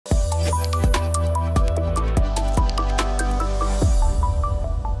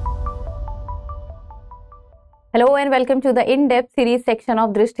Hello and welcome to the in-depth series section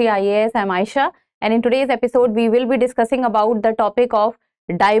of Drishti IAS. I'm Aisha, and in today's episode we will be discussing about the topic of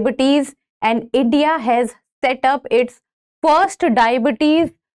diabetes, and India has set up its first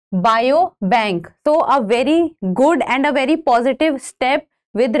diabetes biobank. So a very good and a very positive step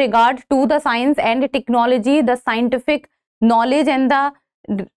with regard to the science and technology, the scientific knowledge and the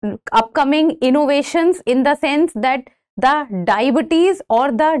upcoming innovations, in the sense that the diabetes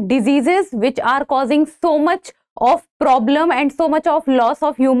or the diseases which are causing so much of problem and so much of loss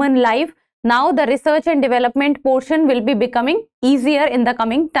of human life, now the research and development portion will be becoming easier in the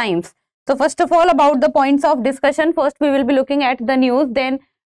coming times. So first of all, about the points of discussion, first we will be looking at the news, then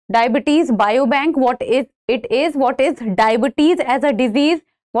diabetes biobank, what is it, what is diabetes as a disease,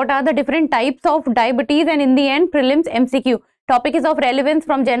 what are the different types of diabetes, and in the end prelims MCQ. Topic is of relevance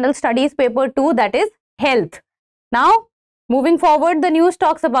from General Studies paper 2, that is health. Now moving forward, the news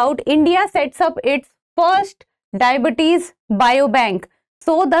talks about India sets up its first diabetes biobank.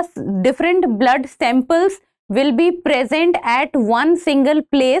 So the different blood samples will be present at one single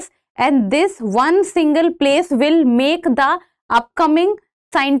place, and this one single place will make the upcoming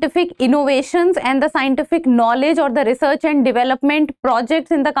scientific innovations and the scientific knowledge or the research and development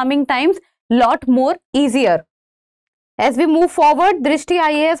projects in the coming times lot more easier. As we move forward, Drishti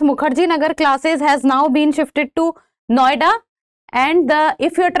IAS Mukherjee Nagar classes has now been shifted to Noida, and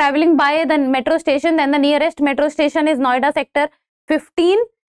if you are traveling by the metro station, then the nearest metro station is Noida sector 15,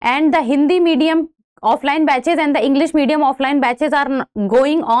 and the Hindi medium offline batches and the English medium offline batches are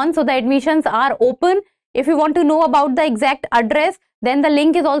going on, so the admissions are open. If you want to know about the exact address, then the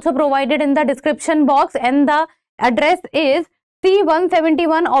link is also provided in the description box, and the address is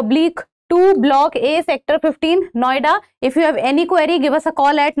C171/2 Block A Sector 15 Noida. If you have any query, give us a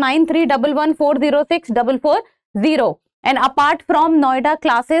call at 9311406440. And apart from Noida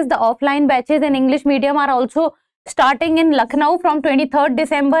classes, the offline batches in English medium are also starting in Lucknow from 23rd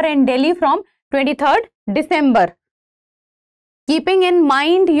December and Delhi from 23rd December. Keeping in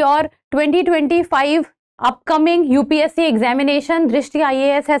mind your 2025 upcoming UPSC examination, Drishti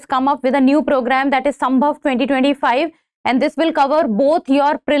IAS has come up with a new program, that is Sambhav 2025, and this will cover both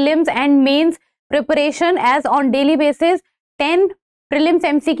your prelims and mains preparation, as on daily basis 10 prelims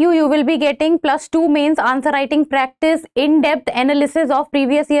MCQ you will be getting, plus 2 mains answer writing practice, in-depth analysis of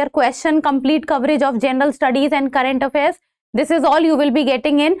previous year question, complete coverage of general studies and current affairs. This is all you will be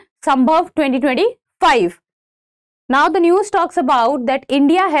getting in Sambhav 2025. Now the news talks about that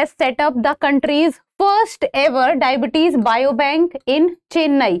India has set up the country's first ever diabetes biobank in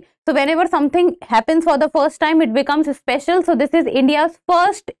Chennai. So whenever something happens for the first time, it becomes special. So this is India's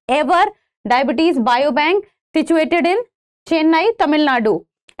first ever diabetes biobank situated in Chennai, Tamil Nadu,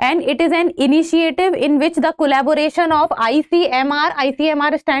 and it is an initiative in which the collaboration of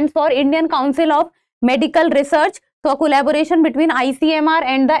ICMR stands for Indian Council of Medical Research, so a collaboration between ICMR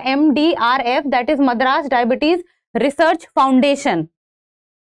and the MDRF, that is Madras Diabetes Research Foundation,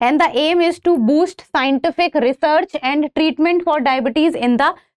 and the aim is to boost scientific research and treatment for diabetes in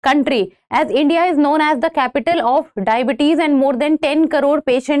the country, as India is known as the capital of diabetes and more than 10 crore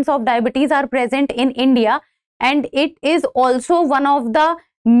patients of diabetes are present in India. And it is also one of the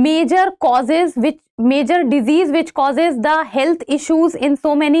major causes, major disease which causes the health issues in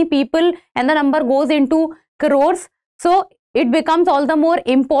so many people, and the number goes into crores. So it becomes all the more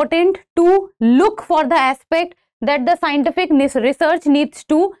important to look for the aspect that the scientific research needs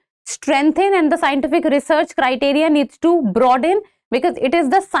to strengthen and the scientific research criteria needs to broaden, because it is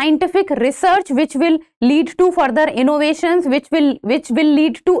the scientific research which will lead to further innovations, which will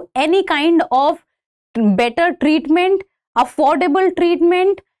lead to any kind of better treatment, affordable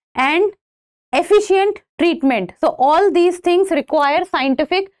treatment and efficient treatment. So all these things require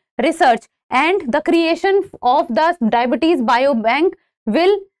scientific research, and the creation of the diabetes biobank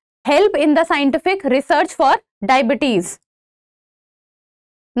will help in the scientific research for diabetes.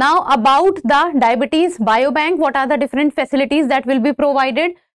 Now about the diabetes biobank, what are the different facilities that will be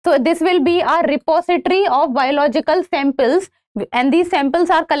provided? So this will be a repository of biological samples, and these samples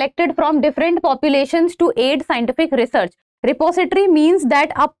are collected from different populations to aid scientific research. Repository means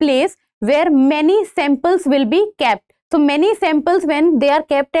that a place where many samples will be kept. So many samples, when they are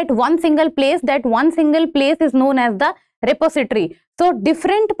kept at one single place, that one single place is known as the repository. So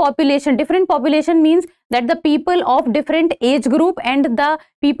different population means that the people of different age group and the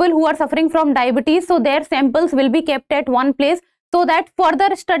people who are suffering from diabetes, so their samples will be kept at one place, so that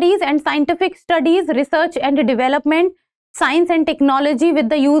further studies and scientific studies, research and development, science and technology, with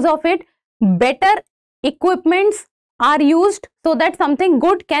the use of it, better equipments are used so that something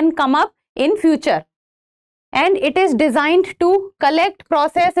good can come up in future. and it is designed to collect,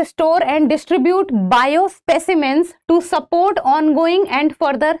 process, store and distribute biospecimens to support ongoing and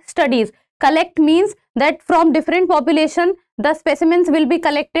further studies. Collect means that from different population the specimens will be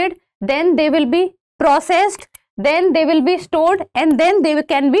collected, then they will be processed, then they will be stored, and then they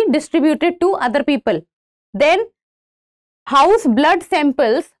can be distributed to other people. Then house blood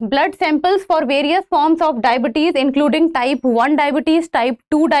samples for various forms of diabetes, including type 1 diabetes, type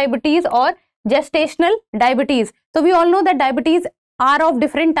 2 diabetes or gestational diabetes. So we all know that diabetes are of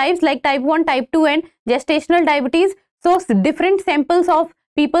different types, like type 1, type 2 and gestational diabetes. So different samples of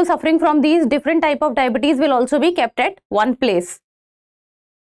people suffering from these different type of diabetes will also be kept at one place.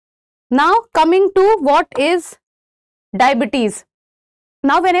 Now coming to what is diabetes.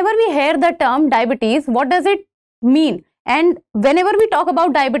 Now whenever we hear the term diabetes, what does it mean? And whenever we talk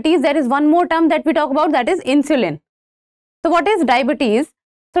about diabetes, there is one more term that we talk about, that is insulin. So what is diabetes?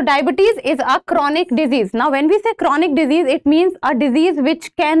 So diabetes is a chronic disease. Now when we say chronic disease, it means a disease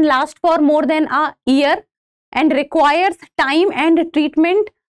which can last for more than a year and requires time and treatment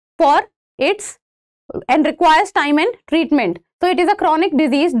for its So it is a chronic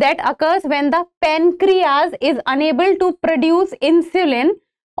disease that occurs when the pancreas is unable to produce insulin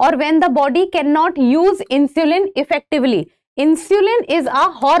or when the body cannot use insulin effectively. Insulin is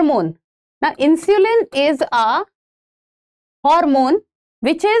a hormone. Now insulin is a hormone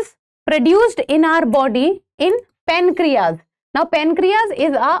which is produced in our body in pancreas. Now pancreas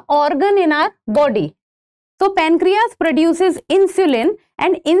is a organ in our body. So pancreas produces insulin,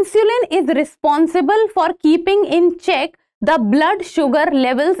 and insulin is responsible for keeping in check the blood sugar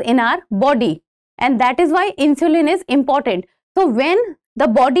levels in our body, and that is why insulin is important. So when the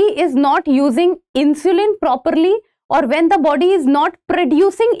body is not using insulin properly, or when the body is not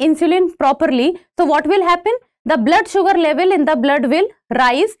producing insulin properly, so what will happen? The blood sugar level in the blood will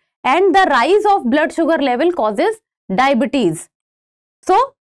rise, and the rise of blood sugar level causes diabetes.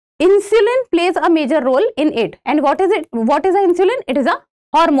 So insulin plays a major role in it. And what is it? What is the insulin? It is a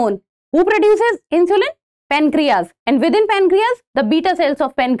hormone. Who produces insulin? Pancreas. And within pancreas, the beta cells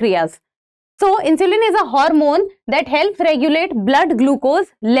of pancreas. So insulin is a hormone that helps regulate blood glucose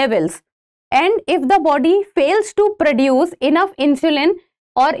levels. And if the body fails to produce enough insulin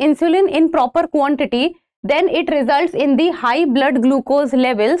or insulin in proper quantity, then it results in the high blood glucose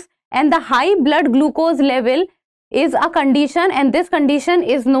levels, and the high blood glucose level is a condition, and this condition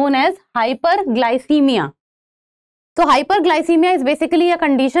is known as hyperglycemia. So hyperglycemia is basically a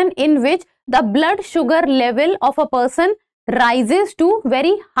condition in which the blood sugar level of a person rises to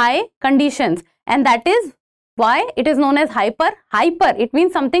very high conditions, and that is why it is known as hyper. It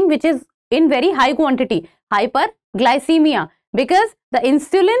means something which is in very high quantity, hyperglycemia, because the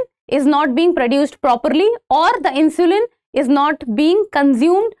insulin is not being produced properly, or the insulin is not being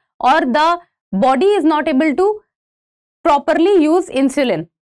consumed, or the body is not able to properly use insulin.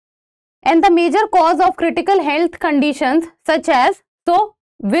 And the major cause of critical health conditions such as, so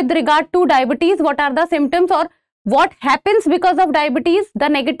with regard to diabetes, what are the symptoms or what happens because of diabetes? The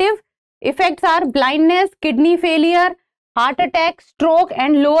negative effects are blindness, kidney failure, heart attack, stroke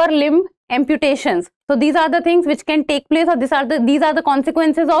and lower limb amputations. So these are the things which can take place, or these are the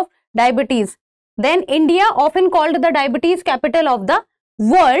consequences of diabetes. Then India, often called the diabetes capital of the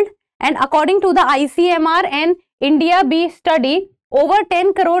world, and according to the ICMR-INDIAB study, over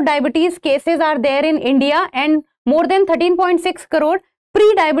 10 crore diabetes cases are there in India, and more than 13.6 crore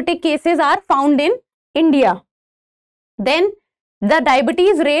pre-diabetic cases are found in India. Then the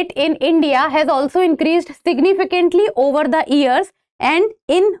diabetes rate in India has also increased significantly over the years, and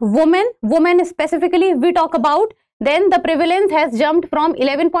in women specifically we talk about, then the prevalence has jumped from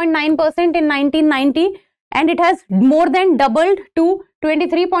 11.9% in 1990, and it has more than doubled to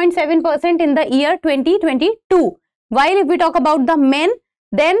 23.7% in the year 2022. While if we talk about the men,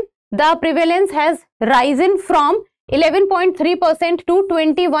 then the prevalence has risen from 11.3% to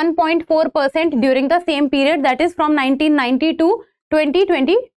 21.4% during the same period, that is from 1990 to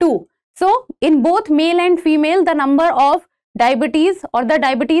 2022. So in both male and female, the number of diabetes or the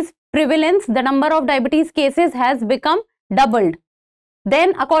diabetes prevalence, the number of diabetes cases has become doubled.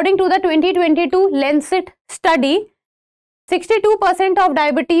 Then according to the 2022 Lancet study, 62% of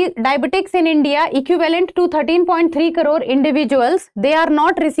diabetics in India, equivalent to 13.3 crore individuals, they are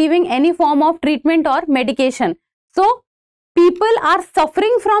not receiving any form of treatment or medication. So people are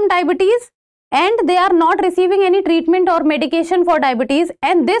suffering from diabetes and they are not receiving any treatment or medication for diabetes,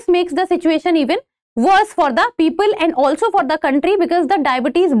 and this makes the situation even worse for the people and also for the country, because the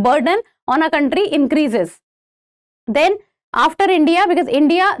diabetes burden on a country increases. Then after India, because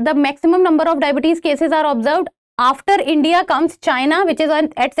India, the maximum number of diabetes cases are observed. After India comes China, which is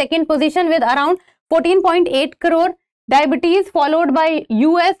at second position with around 14.8 crore. Diabetes followed by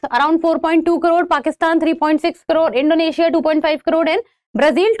US around 4.2 crore, Pakistan 3.6 crore, Indonesia 2.5 crore and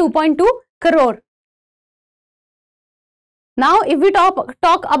Brazil 2.2 crore. Now if we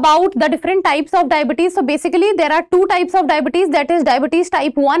talk about the different types of diabetes, so basically there are two types of diabetes, that is diabetes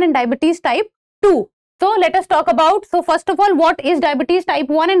type 1 and diabetes type 2. So let us talk about, so first of all, what is diabetes type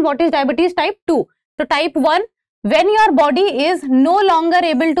 1 and what is diabetes type 2. So type 1, when your body is no longer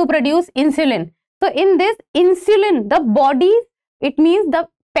able to produce insulin. So in this insulin, the body, it means the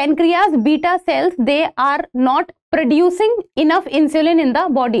pancreas beta cells, they are not producing enough insulin in the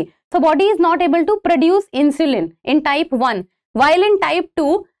body. So body is not able to produce insulin in type 1. While in type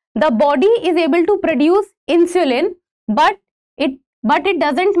 2, the body is able to produce insulin, but it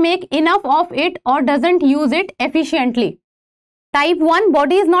doesn't make enough of it or doesn't use it efficiently. Type 1,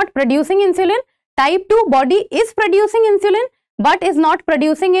 body is not producing insulin. Type 2, body is producing insulin but is not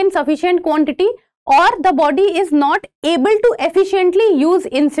producing in sufficient quantity, or the body is not able to efficiently use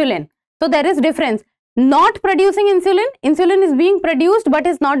insulin. So there is difference. Not producing insulin, insulin is being produced but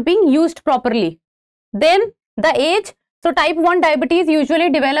is not being used properly. Then the age, so type 1 diabetes usually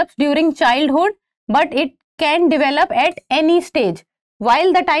develops during childhood, but it can develop at any stage.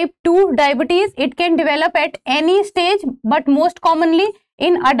 While the type 2 diabetes, it can develop at any stage, but most commonly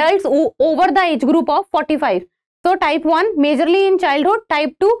in adults over the age group of 45. So type 1 majorly in childhood,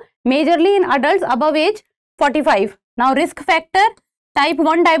 type 2 majorly in adults above age 45. Now risk factor, type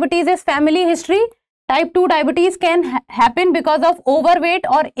 1 diabetes is family history. Type 2 diabetes can happen because of overweight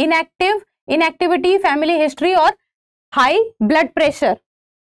or inactivity, family history or high blood pressure.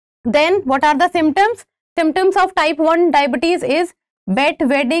 Then what are the symptoms? Symptoms of type 1 diabetes is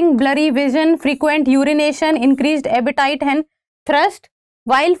bedwetting, blurry vision, frequent urination, increased appetite and thirst.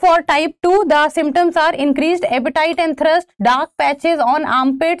 While for type 2, the symptoms are increased appetite and thirst, dark patches on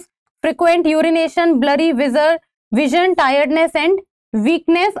armpits, frequent urination, blurry vision, tiredness and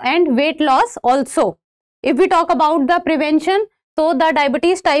weakness and weight loss also. If we talk about the prevention, so the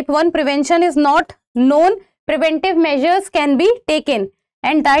diabetes type 1 prevention is not known. Preventive measures can be taken.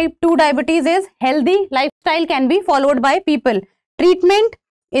 And type 2 diabetes is healthy lifestyle can be followed by people. Treatment,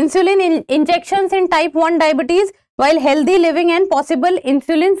 insulin injections in type 1 diabetes, while healthy living and possible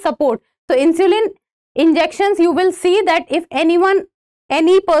insulin support. So insulin injections, you will see that if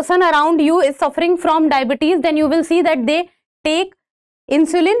any person around you is suffering from diabetes, then you will see that they take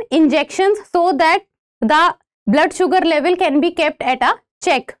insulin injections so that the blood sugar level can be kept at a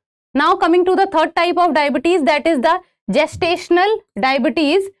check. Now coming to the third type of diabetes, that is the gestational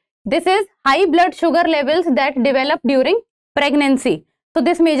diabetes. This is high blood sugar levels that develop during pregnancy. So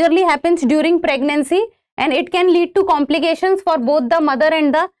this majorly happens during pregnancy and it can lead to complications for both the mother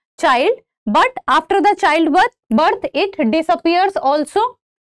and the child. But after the childbirth, it disappears also.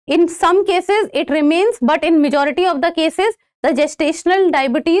 In some cases it remains, but in majority of the cases, the gestational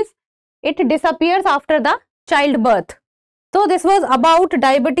diabetes, it disappears after the childbirth. So this was about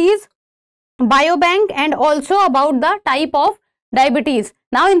diabetes, biobank and also about the type of diabetes.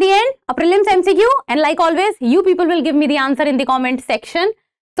 Now in the end, a prelims MCQ, and like always, you people will give me the answer in the comment section.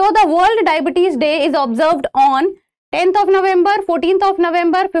 So the World Diabetes Day is observed on 10th of November, 14th of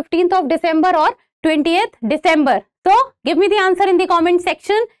November, 15th of December or 20th December. So give me the answer in the comment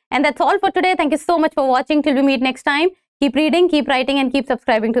section, and that's all for today. Thank you so much for watching. Till we meet next time, keep reading, keep writing and keep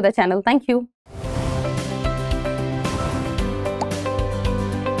subscribing to the channel. Thank you.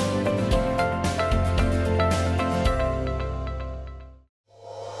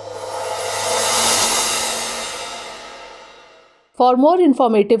 For more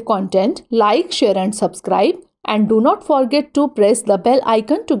informative content, like, share and subscribe, and do not forget to press the bell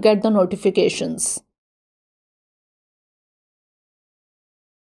icon to get the notifications.